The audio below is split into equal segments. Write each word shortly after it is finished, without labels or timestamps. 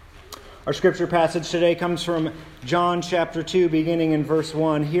Our scripture passage today comes from John chapter 2, beginning in verse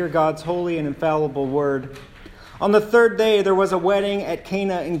 1. Hear God's holy and infallible word. On the third day there was a wedding at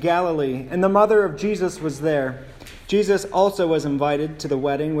Cana in Galilee, and the mother of Jesus was there. Jesus also was invited to the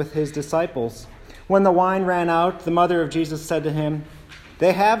wedding with his disciples. When the wine ran out, the mother of Jesus said to him,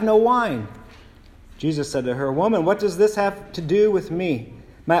 "They have no wine." Jesus said to her, "Woman, what does this have to do with me?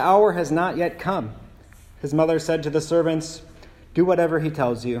 My hour has not yet come." His mother said to the servants, "Do whatever he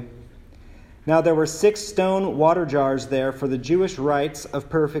tells you." Now there were 6 stone water jars there for the Jewish rites of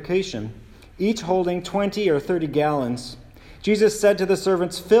purification, each holding 20 or 30 gallons. Jesus said to the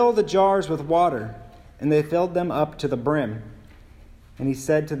servants, "Fill the jars with water." And they filled them up to the brim. And he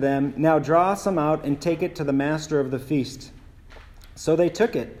said to them, "Now draw some out and take it to the master of the feast." So they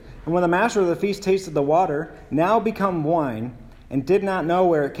took it. And when the master of the feast tasted the water, now become wine, and did not know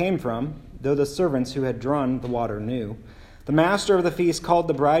where it came from, though the servants who had drawn the water knew, the master of the feast called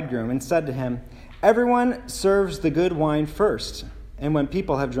the bridegroom and said to him, "Everyone serves the good wine first, and when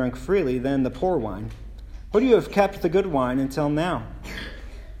people have drunk freely, then the poor wine. But you have kept the good wine until now."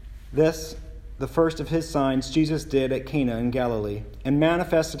 This, the first of his signs, Jesus did at Cana in Galilee, and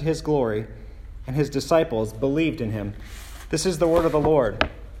manifested his glory, and his disciples believed in him. This is the word of the Lord.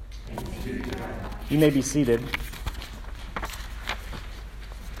 You may be seated.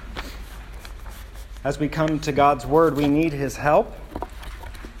 As we come to God's word, we need his help.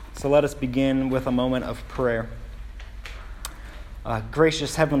 So let us begin with a moment of prayer.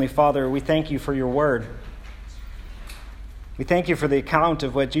 Gracious Heavenly Father, we thank you for your word. We thank you for the account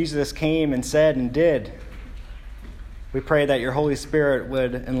of what Jesus came and said and did. We pray that your Holy Spirit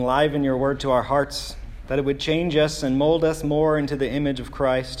would enliven your word to our hearts, that it would change us and mold us more into the image of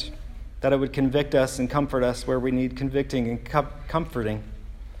Christ, that it would convict us and comfort us where we need convicting and comforting.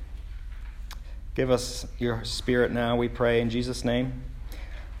 Give us your Spirit now, we pray, in Jesus' name.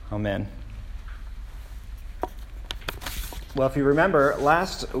 Amen. Well, if you remember,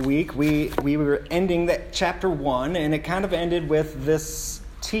 last week we were ending chapter 1, and it kind of ended with this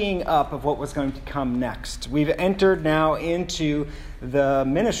teeing up of what was going to come next. We've entered now into the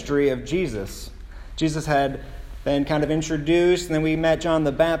ministry of Jesus. Jesus had been kind of introduced, and then we met John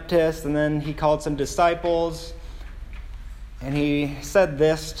the Baptist, and then he called some disciples. And he said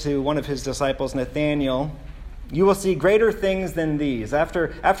this to one of his disciples, Nathanael, "You will see greater things than these."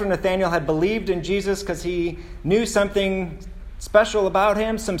 After Nathanael had believed in Jesus because he knew something special about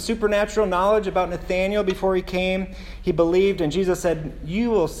him, some supernatural knowledge about Nathanael before he came, he believed, and Jesus said, "You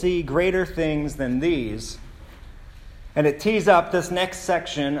will see greater things than these." And it tees up this next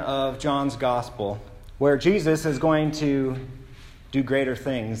section of John's gospel, where Jesus is going to do greater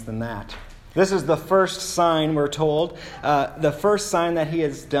things than that. This is the first sign, we're told, the first sign that he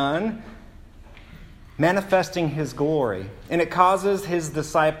has done, manifesting his glory. And it causes his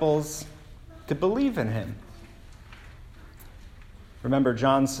disciples to believe in him. Remember,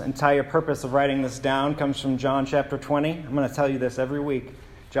 John's entire purpose of writing this down comes from John chapter 20. I'm going to tell you this every week.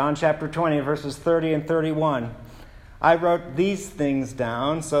 John chapter 20, verses 30 and 31. "I wrote these things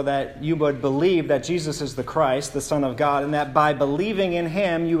down so that you would believe that Jesus is the Christ, the Son of God, and that by believing in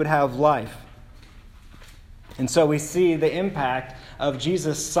him you would have life." And so we see the impact of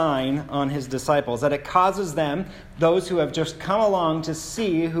Jesus' sign on his disciples, that it causes them, those who have just come along, to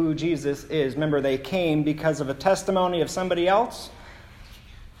see who Jesus is. Remember, they came because of a testimony of somebody else.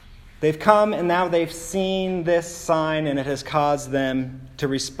 They've come and now they've seen this sign, and it has caused them to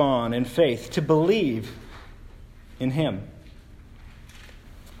respond in faith, to believe in him.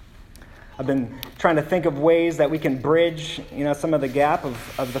 I've been trying to think of ways that we can bridge, some of the gap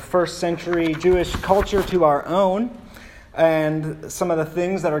of the first century Jewish culture to our own, and some of the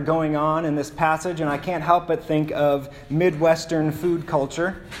things that are going on in this passage, and I can't help but think of Midwestern food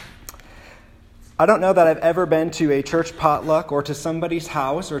culture. I don't know that I've ever been to a church potluck or to somebody's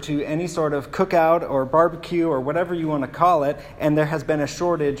house or to any sort of cookout or barbecue or whatever you want to call it, and there has been a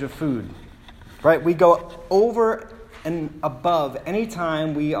shortage of food. Right? We go over and above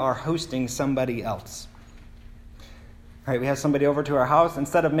anytime we are hosting somebody else. Right, we have somebody over to our house.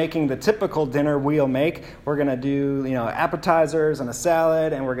 Instead of making the typical dinner we'll make, we're going to do, appetizers and a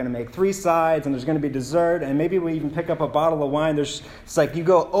salad, and we're going to make 3 sides, and there's going to be dessert, and maybe we even pick up a bottle of wine. It's like you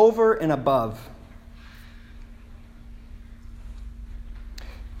go over and above.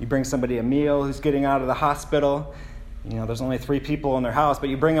 You bring somebody a meal who's getting out of the hospital. There's only 3 people in their house, but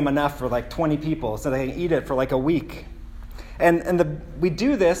you bring them enough for like 20 people so they can eat it for like a week. We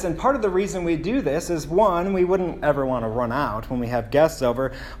do this, and part of the reason we do this is, one, we wouldn't ever want to run out when we have guests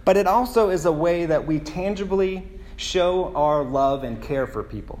over, but it also is a way that we tangibly show our love and care for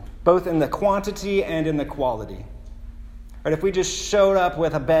people, both in the quantity and in the quality. Right? If we just showed up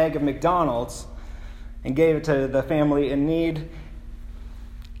with a bag of McDonald's and gave it to the family in need,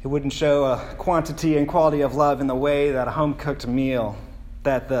 it wouldn't show a quantity and quality of love in the way that a home-cooked meal,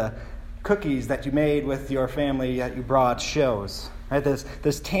 that the cookies that you made with your family that you brought shows. Right?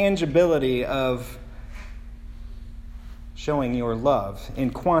 This tangibility of showing your love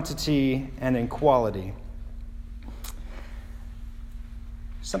in quantity and in quality.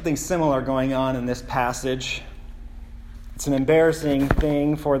 Something similar going on in this passage. It's an embarrassing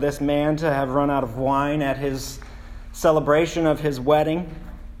thing for this man to have run out of wine at his celebration of his wedding.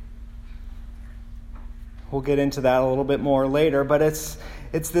 We'll get into that a little bit more later, but it's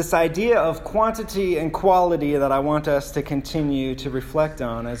this idea of quantity and quality that I want us to continue to reflect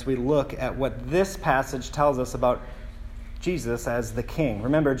on as we look at what this passage tells us about Jesus as the King.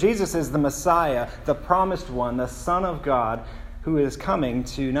 Remember, Jesus is the Messiah, the promised one, the Son of God, who is coming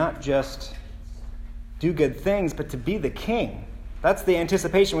to not just do good things, but to be the King. That's the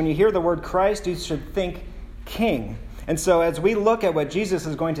anticipation. When you hear the word Christ, you should think King. And so as we look at what Jesus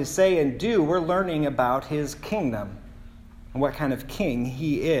is going to say and do, we're learning about his kingdom and what kind of king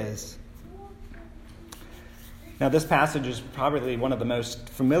he is. Now, this passage is probably one of the most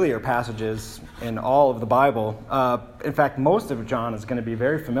familiar passages in all of the Bible. In fact, most of John is going to be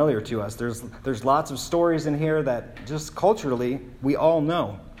very familiar to us. There's lots of stories in here that just culturally we all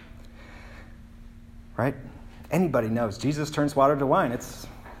know. Right? Anybody knows. Jesus turns water to wine.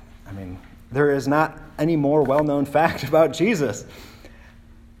 There is not any more well-known fact about Jesus.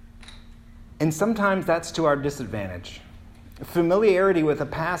 And sometimes that's to our disadvantage. Familiarity with a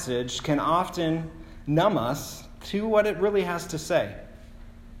passage can often numb us to what it really has to say.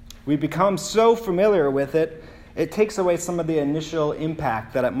 We become so familiar with it, it takes away some of the initial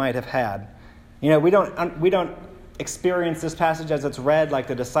impact that it might have had. We don't experience this passage as it's read like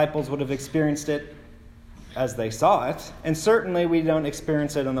the disciples would have experienced it as they saw it, and certainly we don't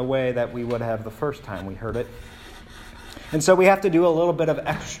experience it in the way that we would have the first time we heard it. And so we have to do a little bit of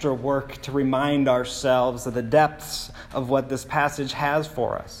extra work to remind ourselves of the depths of what this passage has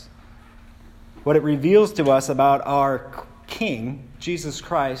for us, what it reveals to us about our King, Jesus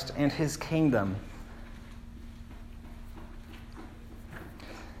Christ, and his kingdom.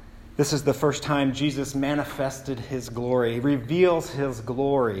 This is the first time Jesus manifested his glory, reveals his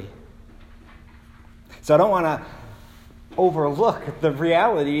glory. So I don't want to overlook the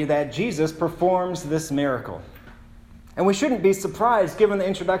reality that Jesus performs this miracle. And we shouldn't be surprised given the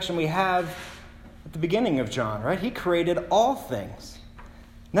introduction we have at the beginning of John, right? He created all things.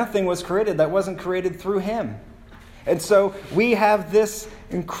 Nothing was created that wasn't created through him. And so we have this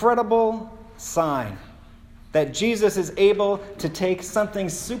incredible sign that Jesus is able to take something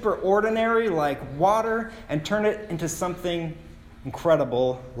super ordinary like water and turn it into something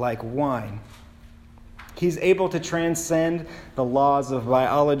incredible like wine. He's able to transcend the laws of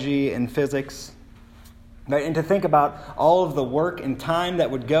biology and physics. Right? And to think about all of the work and time that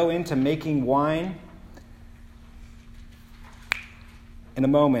would go into making wine. In a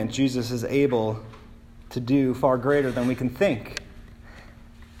moment, Jesus is able to do far greater than we can think.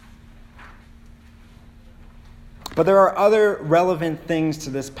 But there are other relevant things to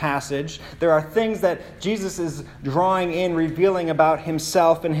this passage. There are things that Jesus is drawing in, revealing about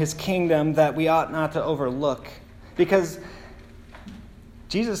himself and his kingdom that we ought not to overlook. Because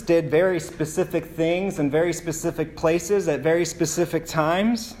Jesus did very specific things in very specific places at very specific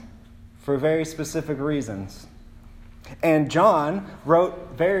times for very specific reasons. And John wrote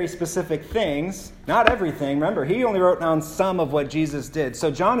very specific things, not everything. Remember, he only wrote down some of what Jesus did.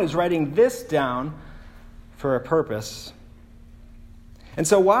 So John is writing this down for a purpose. And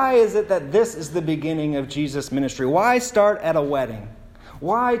so why is it that this is the beginning of Jesus' ministry? Why start at a wedding?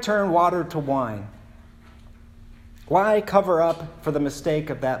 Why turn water to wine? Why cover up for the mistake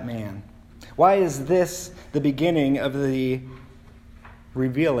of that man? Why is this the beginning of the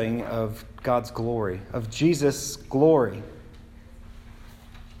revealing of God's glory, of Jesus' glory?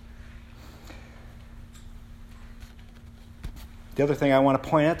 The other thing I want to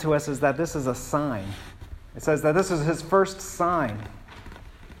point out to us is that this is a sign. It says that this is his first sign.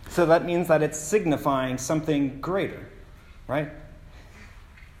 So that means that it's signifying something greater, right?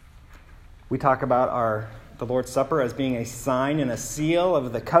 We talk about the Lord's Supper as being a sign and a seal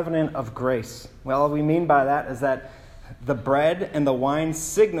of the covenant of grace. Well, what we mean by that is that the bread and the wine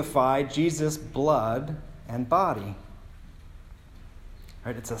signify Jesus' blood and body.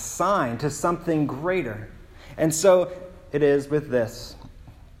 Right? It's a sign to something greater. And so it is with this.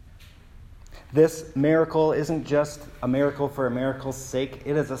 This miracle isn't just a miracle for a miracle's sake.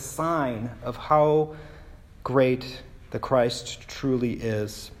 It is a sign of how great the Christ truly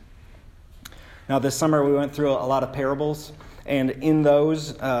is. Now, this summer we went through a lot of parables, and in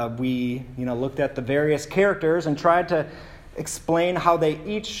those we looked at the various characters and tried to explain how they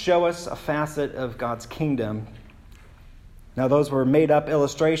each show us a facet of God's kingdom. Now, those were made-up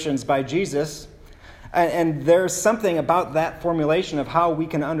illustrations by Jesus, and there's something about that formulation of how we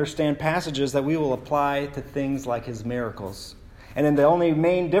can understand passages that we will apply to things like his miracles. And then the only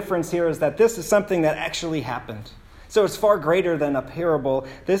main difference here is that this is something that actually happened. So it's far greater than a parable.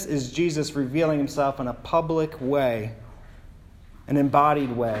 This is Jesus revealing himself in a public way, an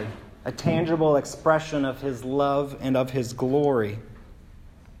embodied way, a tangible expression of his love and of his glory.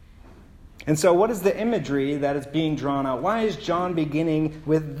 And so what is the imagery that is being drawn out? Why is John beginning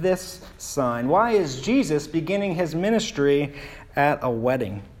with this sign? Why is Jesus beginning his ministry at a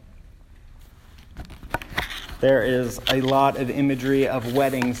wedding? There is a lot of imagery of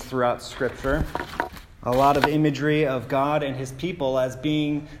weddings throughout Scripture. A lot of imagery of God and his people as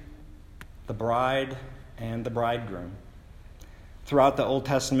being the bride and the bridegroom. Throughout the Old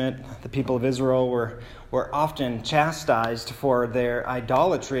Testament, the people of Israel were often chastised for their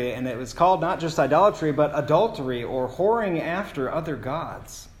idolatry, and it was called not just idolatry, but adultery or whoring after other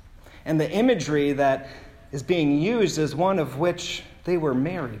gods. And the imagery that is being used is one of which they were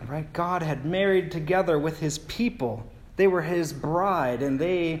married, right? God had married together with his people. They were his bride, and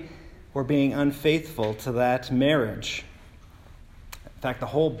they were being unfaithful to that marriage. In fact, the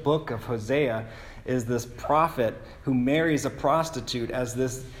whole book of Hosea is this prophet who marries a prostitute as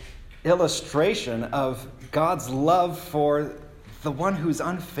this illustration of God's love for the one who's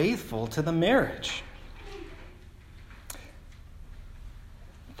unfaithful to the marriage.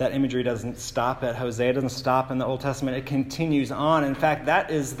 That imagery doesn't stop at Hosea, it doesn't stop in the Old Testament, it continues on. In fact, that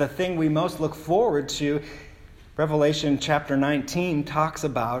is the thing we most look forward to. Revelation chapter 19 talks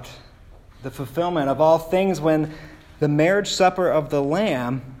about the fulfillment of all things when the marriage supper of the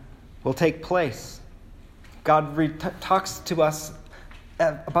Lamb will take place. God talks to us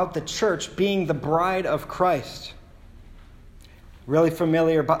about the church being the bride of Christ. Really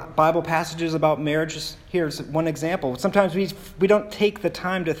familiar Bible passages about marriages. Here's one example. Sometimes we don't take the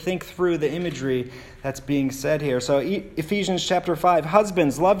time to think through the imagery that's being said here. So Ephesians chapter 5,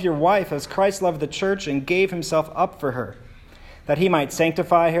 husbands, love your wife as Christ loved the church and gave himself up for her, that he might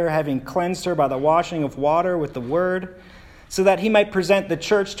sanctify her, having cleansed her by the washing of water with the word, so that he might present the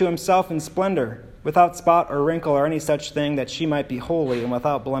church to himself in splendor, without spot or wrinkle or any such thing, that she might be holy and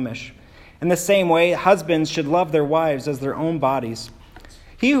without blemish. In the same way, husbands should love their wives as their own bodies.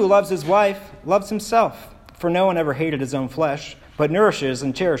 He who loves his wife loves himself, for no one ever hated his own flesh, but nourishes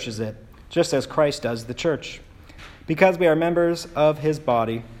and cherishes it, just as Christ does the church, because we are members of his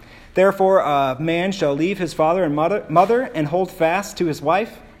body. Therefore, a man shall leave his father and mother and hold fast to his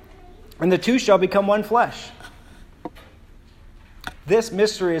wife, and the two shall become one flesh. This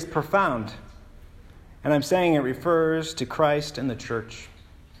mystery is profound, and I'm saying it refers to Christ and the church.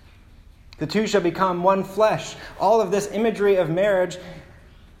 The two shall become one flesh. All of this imagery of marriage,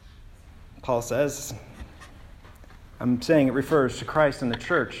 Paul says, I'm saying it refers to Christ and the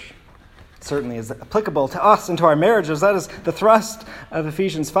church. It certainly is applicable to us and to our marriages. That is the thrust of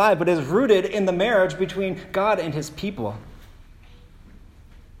Ephesians 5, but it is rooted in the marriage between God and his people.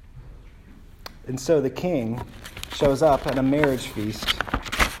 And so the king shows up at a marriage feast.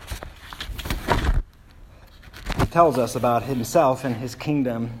 He tells us about himself and his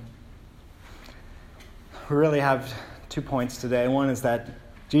kingdom. We really have 2 points today. One is that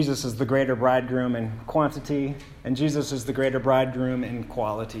Jesus is the greater bridegroom in quantity, and Jesus is the greater bridegroom in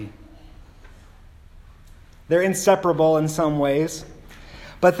quality. They're inseparable in some ways.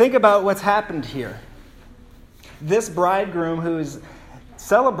 But think about what's happened here. This bridegroom who is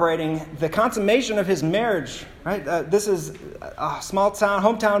celebrating the consummation of his marriage, right? This is a small town,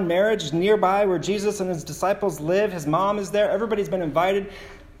 hometown marriage nearby where Jesus and his disciples live. His mom is there. Everybody's been invited.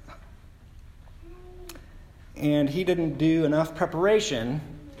 And he didn't do enough preparation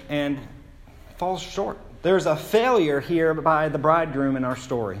and falls short. There's a failure here by the bridegroom in our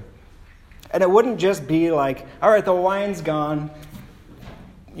story. And it wouldn't just be like, all right, the wine's gone.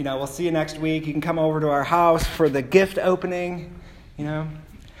 We'll see you next week. You can come over to our house for the gift opening.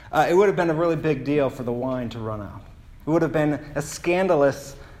 It would have been a really big deal for the wine to run out. It would have been a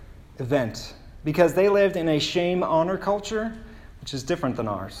scandalous event because they lived in a shame-honor culture, which is different than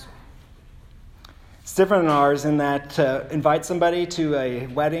ours. It's different than ours in that to invite somebody to a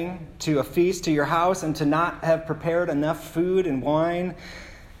wedding, to a feast, to your house, and to not have prepared enough food and wine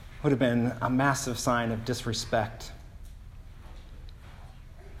would have been a massive sign of disrespect.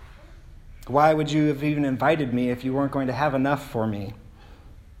 Why would you have even invited me if you weren't going to have enough for me?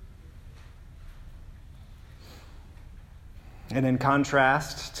 And in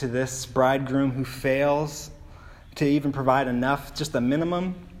contrast to this bridegroom who fails to even provide enough, just the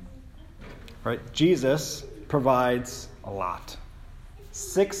minimum, right? Jesus provides a lot.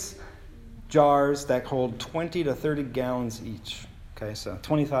 6 jars that hold 20 to 30 gallons each. Okay, so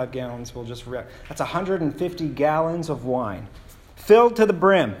 25 gallons, that's 150 gallons of wine, filled to the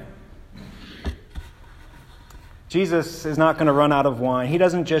brim. Jesus is not going to run out of wine. He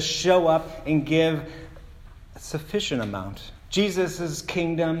doesn't just show up and give a sufficient amount. Jesus'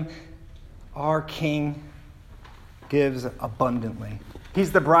 kingdom, our King, gives abundantly.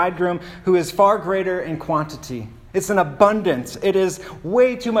 He's the bridegroom who is far greater in quantity. It's an abundance. It is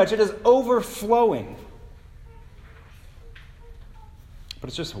way too much. It is overflowing. But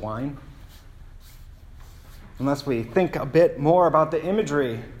it's just wine. Unless we think a bit more about the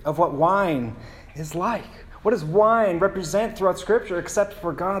imagery of what wine is like. What does wine represent throughout Scripture except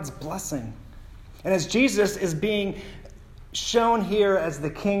for God's blessing? And as Jesus is being shown here as the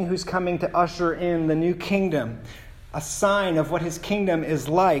king who's coming to usher in the new kingdom, a sign of what his kingdom is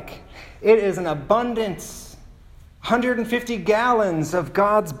like, it is an abundance, 150 gallons of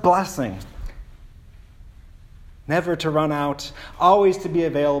God's blessing. Never to run out, always to be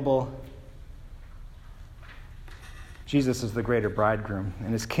available. Jesus is the greater bridegroom,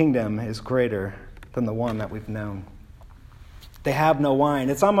 and his kingdom is greater than the one that we've known. They have no wine.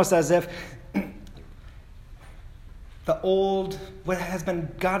 It's almost as if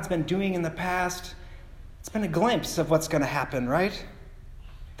what God's been doing in the past, it's been a glimpse of what's going to happen, right?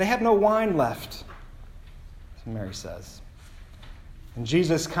 They have no wine left, as Mary says. And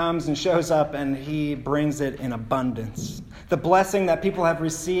Jesus comes and shows up, and he brings it in abundance. The blessing that people have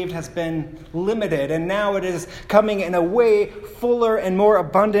received has been limited, and now it is coming in a way fuller and more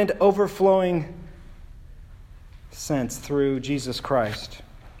abundant, overflowing sense through Jesus Christ.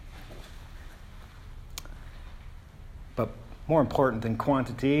 But more important than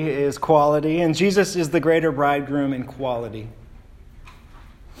quantity is quality, and Jesus is the greater bridegroom in quality.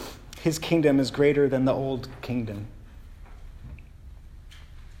 His kingdom is greater than the old kingdom.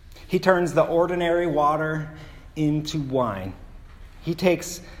 He turns the ordinary water into wine. He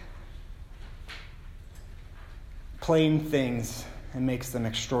takes plain things and makes them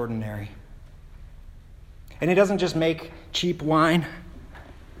extraordinary. And he doesn't just make cheap wine.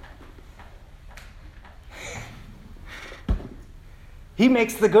 He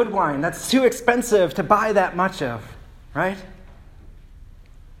makes the good wine that's too expensive to buy that much of, right?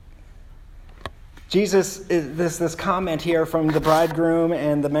 Jesus, this comment here from the bridegroom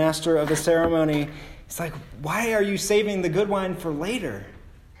and the master of the ceremony, it's like, why are you saving the good wine for later?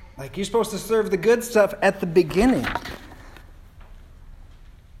 Like, you're supposed to serve the good stuff at the beginning.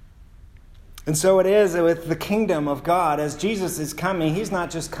 And so it is with the kingdom of God. As Jesus is coming, he's not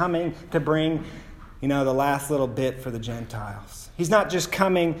just coming to bring, the last little bit for the Gentiles. He's not just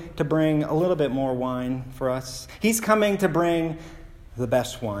coming to bring a little bit more wine for us. He's coming to bring the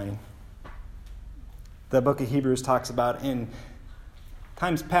best wine. The book of Hebrews talks about in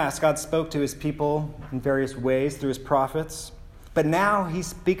times past, God spoke to his people in various ways through his prophets. But now he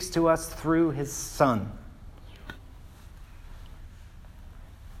speaks to us through his Son.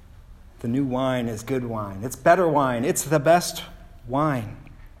 The new wine is good wine. It's better wine. It's the best wine.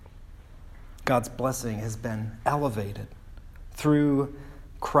 God's blessing has been elevated through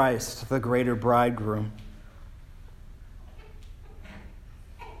Christ, the greater bridegroom.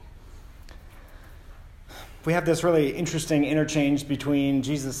 We have this really interesting interchange between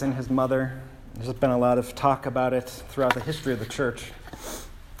Jesus and his mother. There's been a lot of talk about it throughout the history of the church.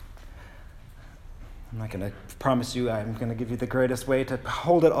 I'm not going to promise you I'm going to give you the greatest way to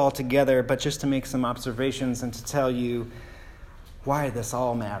hold it all together, but just to make some observations and to tell you why this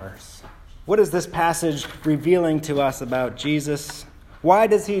all matters. What is this passage revealing to us about Jesus? Why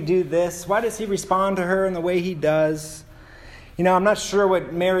does he do this? Why does he respond to her in the way he does? I'm not sure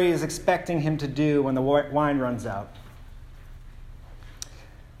what Mary is expecting him to do when the wine runs out.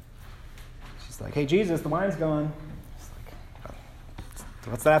 She's like, hey, Jesus, the wine's gone. He's like,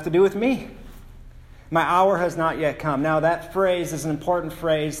 what's that have to do with me? My hour has not yet come. Now, that phrase is an important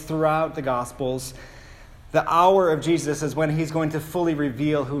phrase throughout the Gospels. The hour of Jesus is when he's going to fully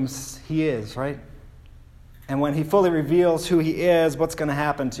reveal whom he is, right? And when he fully reveals who he is, what's going to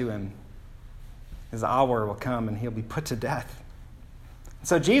happen to him? His hour will come and he'll be put to death.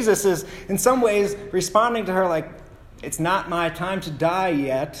 So Jesus is, in some ways, responding to her like, it's not my time to die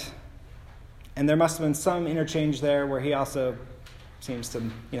yet. And there must have been some interchange there where he also seems to,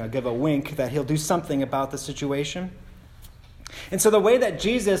 give a wink that he'll do something about the situation. And so the way that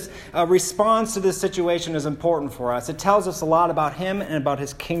Jesus responds to this situation is important for us. It tells us a lot about him and about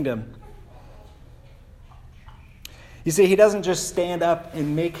his kingdom. You see, he doesn't just stand up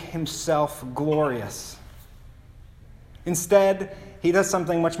and make himself glorious. Instead, he does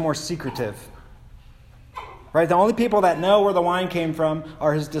something much more secretive. Right? The only people that know where the wine came from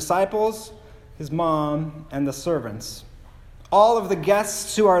are his disciples, his mom, and the servants. All of the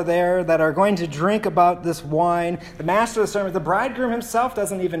guests who are there that are going to drink about this wine, the master of the ceremony, the bridegroom himself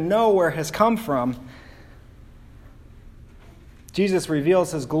doesn't even know where it has come from. Jesus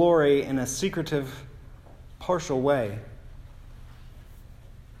reveals his glory in a secretive, partial way.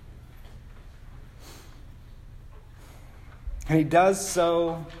 And he does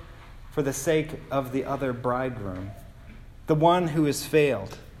so for the sake of the other bridegroom, the one who has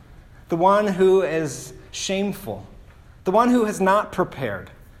failed, the one who is shameful, the one who has not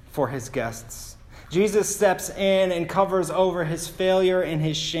prepared for his guests. Jesus steps in and covers over his failure and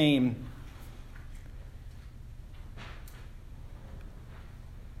his shame.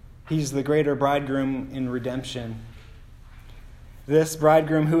 He's the greater bridegroom in redemption. This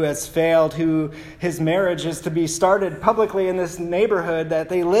bridegroom who has failed, who his marriage is to be started publicly in this neighborhood that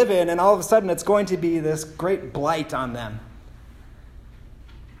they live in, and all of a sudden it's going to be this great blight on them.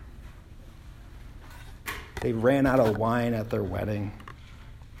 They ran out of wine at their wedding.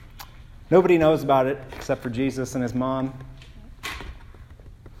 Nobody knows about it except for Jesus and his mom.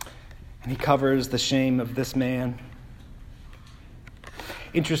 And he covers the shame of this man.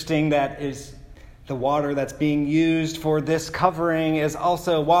 Interesting that is the water that's being used for this covering is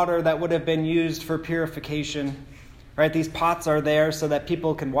also water that would have been used for purification. Right? These pots are there so that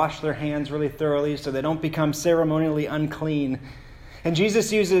people can wash their hands really thoroughly so they don't become ceremonially unclean. And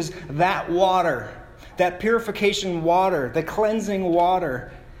Jesus uses that water, that purification water, the cleansing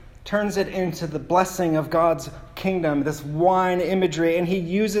water, turns it into the blessing of God's kingdom, this wine imagery, and he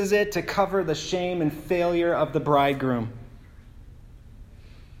uses it to cover the shame and failure of the bridegroom.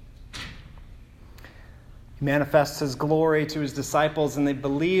 He manifests his glory to his disciples, and they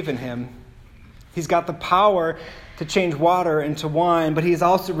believe in him. He's got the power to change water into wine, but he's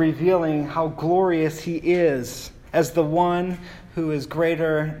also revealing how glorious he is as the one who is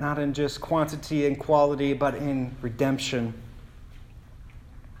greater, not in just quantity and quality, but in redemption.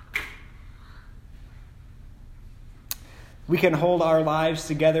 We can hold our lives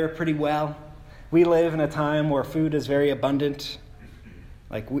together pretty well. We live in a time where food is very abundant.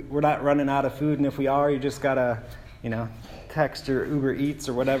 Like, we're not running out of food, and if we are, you just got to, text or Uber Eats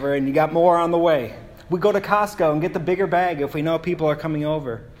or whatever, and you got more on the way. We go to Costco and get the bigger bag if we know people are coming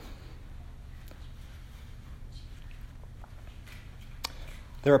over.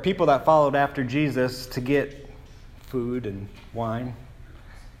 There are people that followed after Jesus to get food and wine.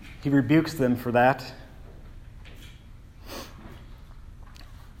 He rebukes them for that.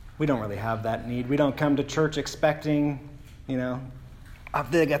 We don't really have that need. We don't come to church expecting,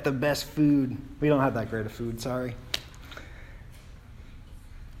 they got the best food. We don't have that great of food, sorry.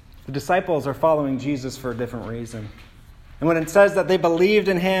 The disciples are following Jesus for a different reason. And when it says that they believed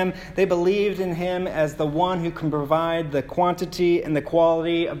in him as the one who can provide the quantity and the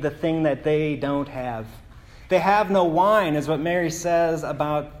quality of the thing that they don't have. They have no wine, is what Mary says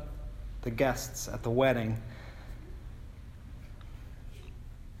about the guests at the wedding.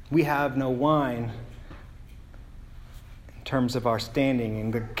 We have no wine in terms of our standing in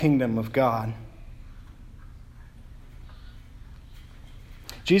the kingdom of God.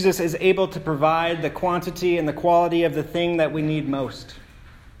 Jesus is able to provide the quantity and the quality of the thing that we need most.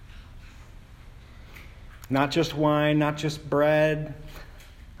 Not just wine, not just bread,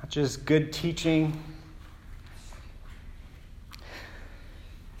 not just good teaching.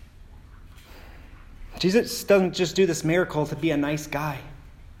 Jesus doesn't just do this miracle to be a nice guy.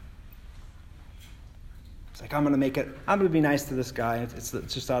 It's like, I'm going to be nice to this guy. It's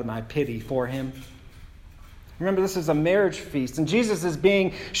just out of my pity for him. Remember, this is a marriage feast, and Jesus is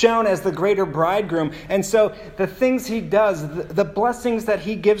being shown as the greater bridegroom. And so the things he does, the blessings that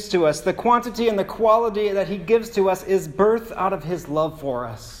he gives to us, the quantity and the quality that he gives to us is birthed out of his love for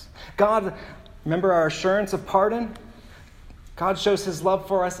us. God, remember our assurance of pardon? God shows his love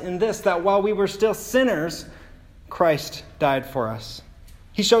for us in this, that while we were still sinners, Christ died for us.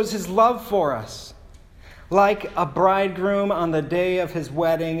 He shows his love for us. Like a bridegroom on the day of his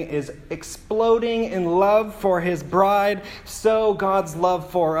wedding is exploding in love for his bride, so God's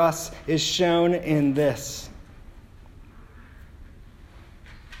love for us is shown in this.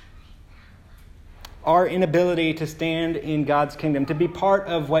 Our inability to stand in God's kingdom, to be part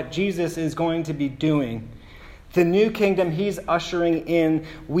of what Jesus is going to be doing, the new kingdom he's ushering in,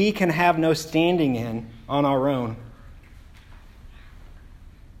 we can have no standing in on our own.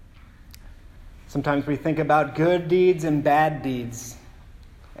 Sometimes we think about good deeds and bad deeds.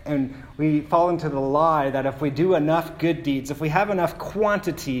 And we fall into the lie that if we do enough good deeds, if we have enough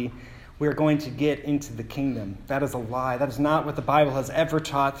quantity, we're going to get into the kingdom. That is a lie. That is not what the Bible has ever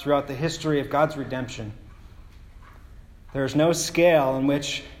taught throughout the history of God's redemption. There is no scale in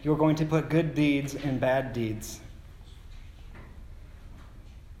which you're going to put good deeds and bad deeds.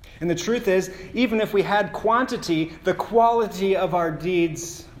 And the truth is, even if we had quantity, the quality of our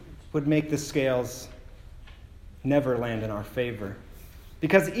deeds would make the scales never land in our favor.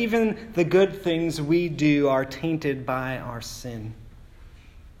 Because even the good things we do are tainted by our sin.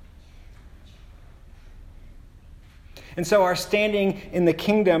 And so our standing in the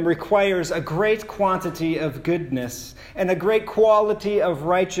kingdom requires a great quantity of goodness and a great quality of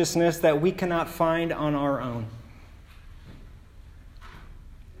righteousness that we cannot find on our own.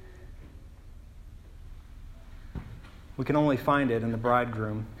 We can only find it in the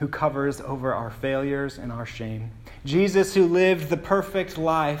bridegroom who covers over our failures and our shame. Jesus, who lived the perfect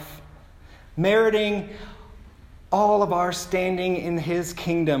life, meriting all of our standing in his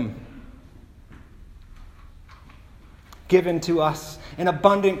kingdom, given to us in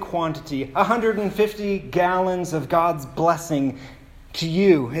abundant quantity, 150 gallons of God's blessing to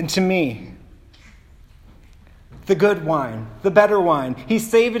you and to me. The good wine, the better wine. He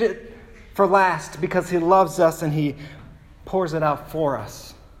saved it for last because he loves us and he pours it out for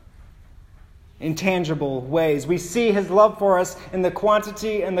us in tangible ways. We see his love for us in the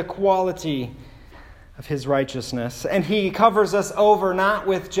quantity and the quality of his righteousness. And he covers us over not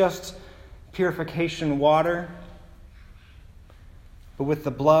with just purification water, but with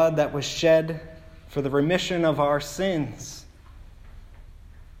the blood that was shed for the remission of our sins.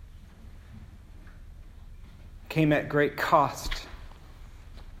 Came at great cost.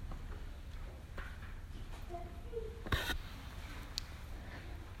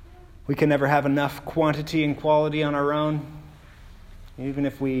 We can never have enough quantity and quality on our own. Even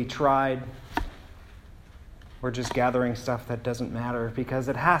if we tried, we're just gathering stuff that doesn't matter because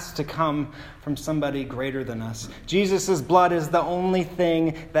it has to come from somebody greater than us. Jesus' blood is the only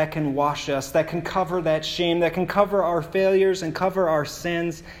thing that can wash us, that can cover that shame, that can cover our failures and cover our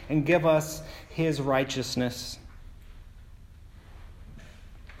sins and give us his righteousness.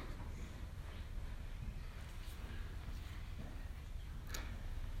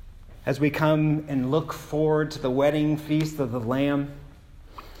 As we come and look forward to the wedding feast of the Lamb,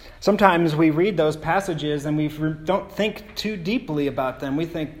 sometimes we read those passages and we don't think too deeply about them. We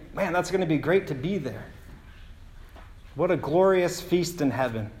think, man, that's going to be great to be there. What a glorious feast in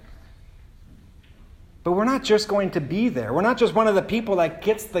heaven. But we're not just going to be there. We're not just one of the people that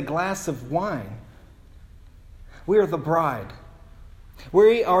gets the glass of wine. We are the bride.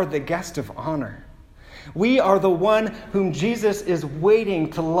 We are the guest of honor. We are the one whom Jesus is waiting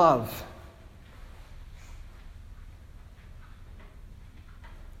to love.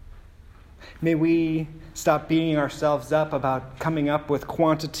 May we stop beating ourselves up about coming up with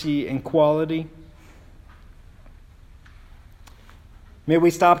quantity and quality. May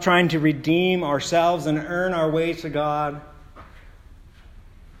we stop trying to redeem ourselves and earn our way to God.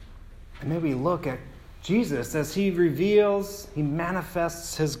 And may we look at Jesus as he reveals, he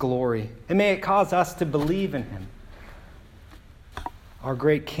manifests his glory. And may it cause us to believe in him, our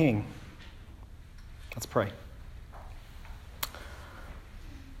great King. Let's pray.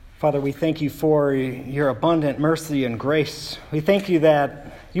 Father, we thank you for your abundant mercy and grace. We thank you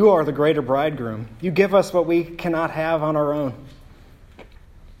that you are the greater bridegroom. You give us what we cannot have on our own.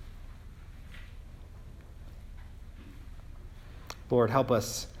 Lord, help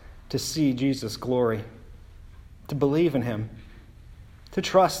us to see Jesus' glory, to believe in him, to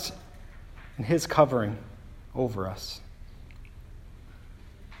trust in his covering over us.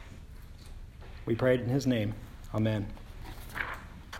 We prayed in his name. Amen.